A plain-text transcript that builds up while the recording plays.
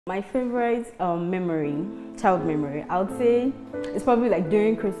My favorite child memory, I would say it's probably like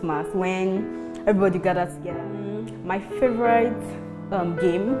during Christmas when everybody gathers together. My favorite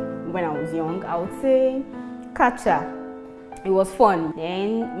game when I was young, I would say Catcher. It was fun.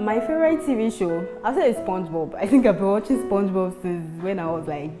 Then my favorite TV show, I'll say it's SpongeBob. I think I've been watching SpongeBob since when I was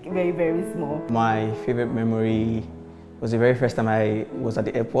like very, very small. My favorite memory was the very first time I was at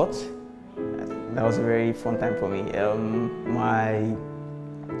the airport. That was a very fun time for me. My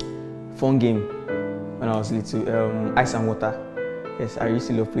fun game when I was little, ice and water. Yes, I used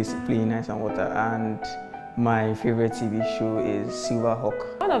to love playing ice and water. And my favorite TV show is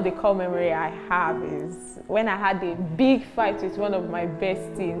Silverhawk. One of the core memory I have is when I had a big fight with one of my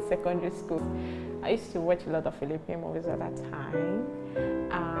besties in secondary school. I used to watch a lot of Philippine movies at that time.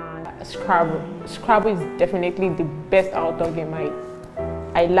 And Scrabble. Scrabble is definitely the best outdoor game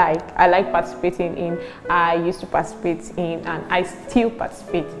I like participating in. I used to participate in, and I still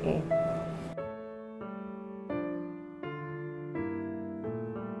participate in.